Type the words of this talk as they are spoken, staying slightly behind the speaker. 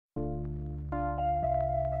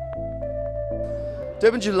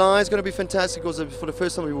Durban July is going to be fantastic because for the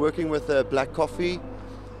first time we're working with Black Coffee,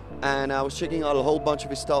 and I was checking out a whole bunch of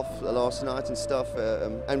his stuff last night and stuff,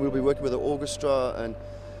 and we'll be working with the orchestra, and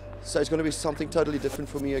so it's going to be something totally different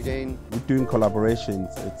for me again. We're doing collaborations.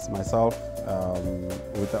 It's myself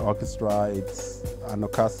with the orchestra, it's Arno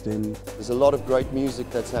Carstens. There's a lot of great music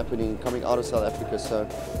that's happening coming out of South Africa, so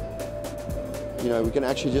you know, we can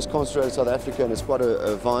actually just concentrate on South Africa, and it's quite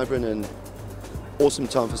a vibrant and awesome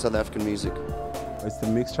time for South African music. It's a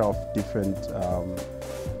mixture of different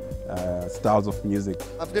styles of music.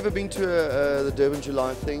 I've never been to the Durban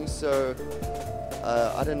July thing, so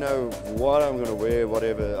I don't know what I'm going to wear,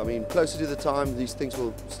 whatever. I mean, closer to the time, these things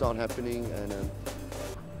will start happening, and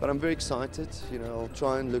but I'm very excited. You know, I'll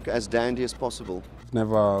try and look as dandy as possible. I've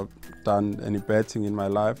never done any betting in my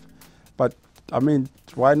life, but I mean,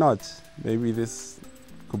 why not? Maybe this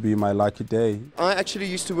could be my lucky day. I actually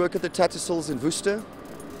used to work at the Tattersall's in Worcester,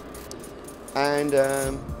 and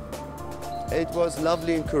it was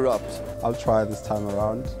lovely and corrupt. I'll try this time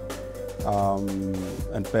around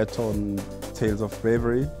and bet on Tales of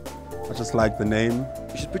Bravery. I just like the name.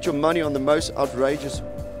 You should put your money on the most outrageous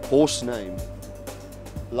horse name,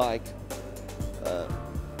 like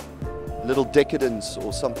Little Decadence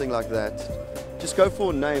or something like that. Just go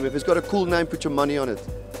for a name. If it's got a cool name, put your money on it.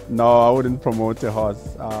 No, I wouldn't promote a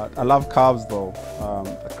horse. I love cows though.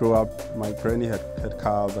 I grew up, my granny had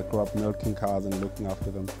cows. I grew up milking cows and looking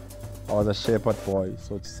after them. I was a shepherd boy,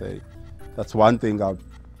 so to say. That's one thing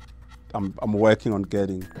I'm working on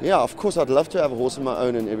getting. Yeah, of course, I'd love to have a horse of my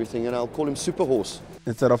own and everything, and I'll call him Super Horse.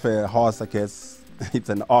 Instead of a horse, I guess it's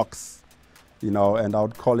an ox, you know, and I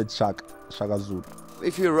would call it Shaka Zulu.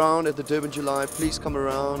 If you're around at the Durban July, please come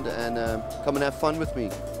around and come and have fun with me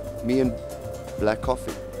and Black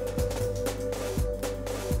Coffee.